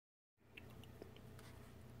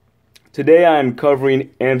Today I'm covering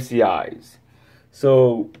MCIs.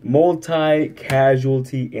 So,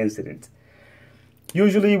 multi-casualty incident.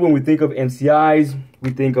 Usually when we think of MCIs, we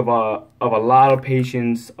think of a lot of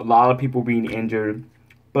patients, a lot of people being injured.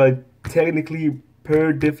 But technically,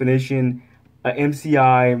 per definition, a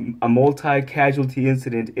MCI, a multi-casualty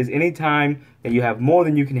incident, is any time that you have more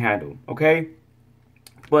than you can handle, okay?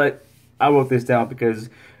 But I wrote this down because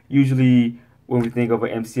usually when we think of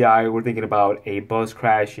an MCI, we're thinking about a bus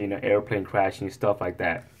crashing, an airplane crashing, stuff like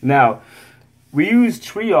that. Now, we use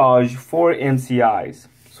triage for MCIs.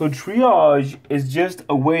 So triage is just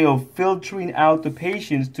a way of filtering out the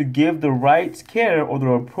patients to give the right care or the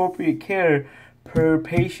appropriate care per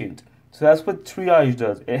patient. So that's what triage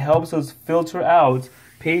does. It helps us filter out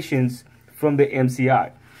patients from the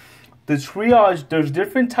MCI. The triage, there's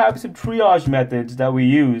different types of triage methods that we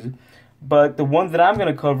use, but the one that I'm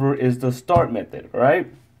going to cover is the START method, right?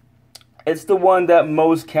 It's the one that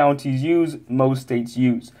most counties use, most states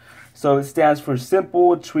use. So it stands for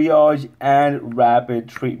simple, triage, and rapid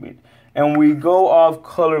treatment. And we go off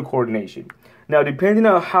color coordination. Now, depending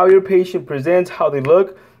on how your patient presents, how they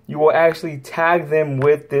look, you will actually tag them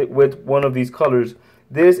with one of these colors.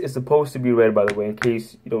 This is supposed to be red, by the way, in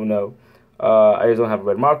case you don't know. I just don't have a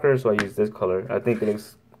red marker, so I use this color. I think it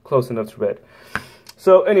looks close enough to red.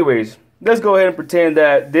 So anyways, let's go ahead and pretend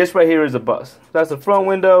that this right here is a bus. That's the front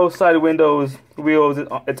window, side windows, wheels,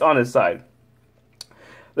 it's on its side.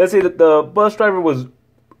 Let's say that the bus driver was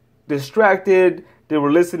distracted, they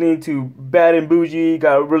were listening to Bad and Bougie,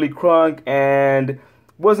 got really crunk, and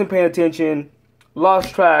wasn't paying attention,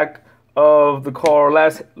 lost track of the car,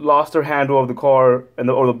 lost their handle of the car,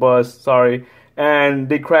 or the bus, sorry, and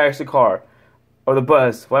they crashed the car, or the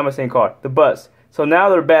bus. Why am I saying car? The bus. So now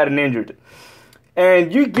they're bad and injured.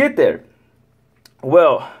 And you get there.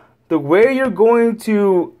 Well, the way you're going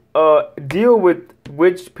to deal with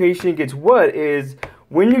which patient gets what is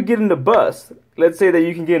when you get in the bus. Let's say that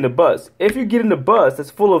you can get in the bus. If you get in the bus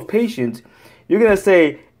that's full of patients, you're going to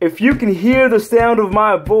say, if you can hear the sound of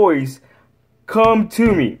my voice, come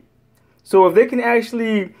to me. So if they can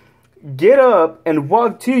actually get up and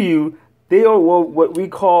walk to you, they are what we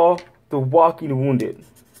call the walking wounded.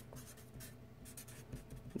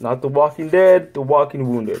 Not the walking dead, the walking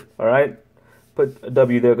wounded. All right? Put a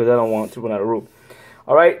W there because I don't want to run out of room.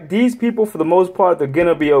 All right? These people, for the most part, they're going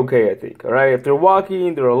to be okay, I think. All right? If they're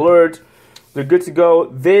walking, they're alert, they're good to go,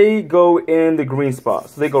 they go in the green spot.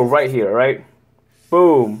 So they go right here, all right?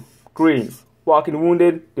 Boom. Green. Walking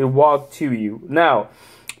wounded, they walk to you. Now,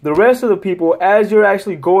 the rest of the people, as you're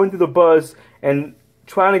actually going through the bus and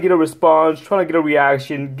trying to get a response, trying to get a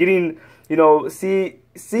reaction, getting,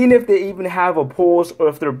 seeing if they even have a pulse or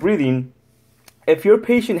if they're breathing, if your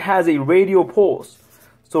patient has a radial pulse,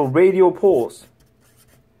 so radial pulse,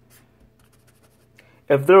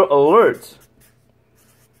 if they're alert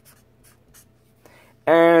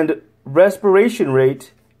and respiration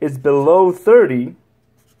rate is below 30,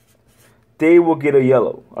 they will get a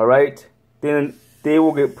yellow, all right? Then they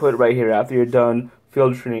will get put right here after you're done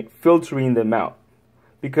filtering them out.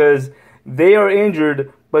 Because they are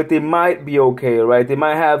injured, but they might be okay, all right? They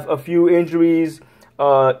might have a few injuries,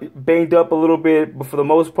 banged up a little bit, but for the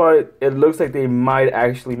most part, it looks like they might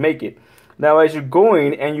actually make it. Now, as you're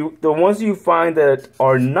going, and the ones you find that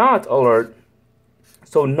are not alert,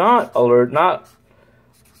 so not alert, not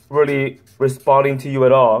really responding to you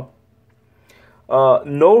at all,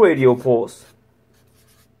 no radial pulse,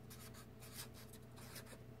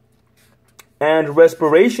 and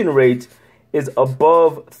respiration rate is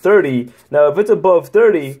above 30. Now, if it's above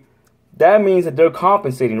 30, that means that they're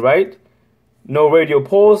compensating, right? No radial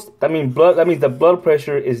pulse, that means the blood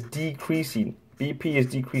pressure is decreasing. BP is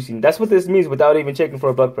decreasing. That's what this means without even checking for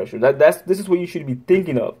a blood pressure. This is what you should be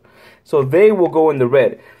thinking of. So they will go in the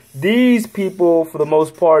red. These people, for the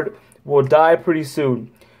most part, will die pretty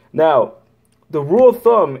soon. Now, the rule of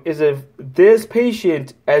thumb is if this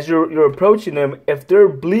patient, as you're approaching them, if they're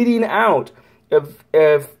bleeding out,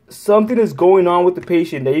 if something is going on with the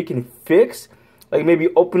patient that you can fix, like maybe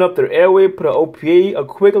open up their airway, put an OPA, a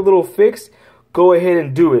quick little fix, go ahead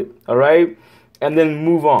and do it, all right? And then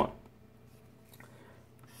move on.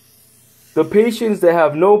 The patients that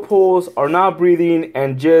have no pulse, are not breathing,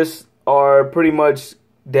 and just are pretty much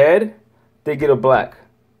dead, they get a black.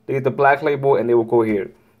 They get the black label, and they will go here,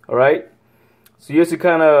 all right? So just to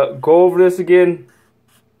kind of go over this again,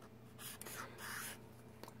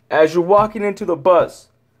 as you're walking into the bus,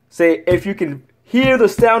 say, if you can hear the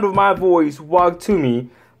sound of my voice, walk to me.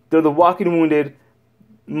 They're the walking wounded.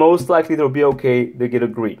 Most likely they'll be okay. They get a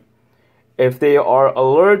green. If they are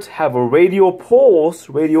alert, have a radial pulse,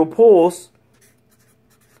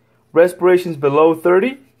 respirations below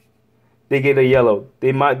 30, they get a yellow.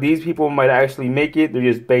 These people might actually make it. They're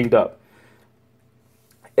just banged up.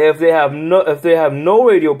 If they have no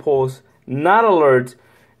radial pulse, not alert,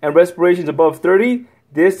 and respirations above 30,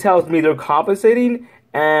 this tells me they're compensating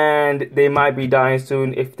and they might be dying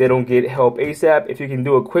soon if they don't get help ASAP. If you can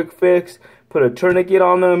do a quick fix, put a tourniquet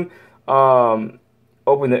on them,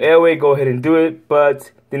 open the airway, go ahead and do it,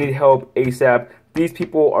 but they need help ASAP. These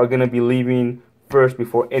people are going to be leaving first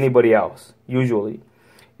before anybody else, usually.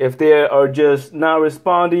 If they are just not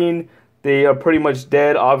responding, they are pretty much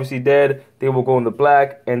dead, obviously dead. They will go in the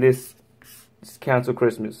black, and this is cancel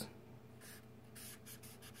Christmas.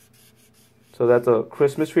 So that's a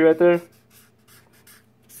Christmas tree right there.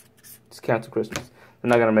 It's cancel Christmas. They're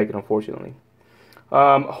not going to make it, unfortunately.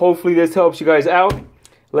 Hopefully this helps you guys out.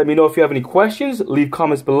 Let me know if you have any questions. Leave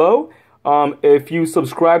comments below. If you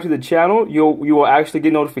subscribe to the channel, you will actually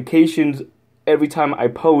get notifications every time I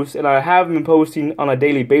post. And I have been posting on a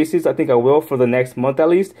daily basis. I think I will for the next month at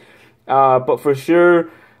least. But for sure,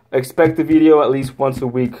 expect the video at least once a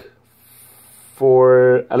week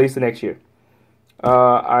for at least the next year.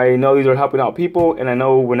 I know these are helping out people, and I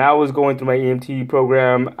know when I was going through my EMT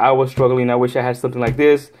program, I was struggling. I wish I had something like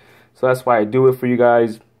this, so that's why I do it for you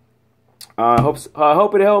guys. I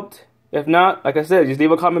hope it helped. If not, like I said, just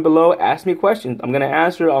leave a comment below, ask me questions. I'm going to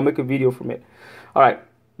answer. I'll make a video from it. All right,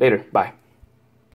 later. Bye.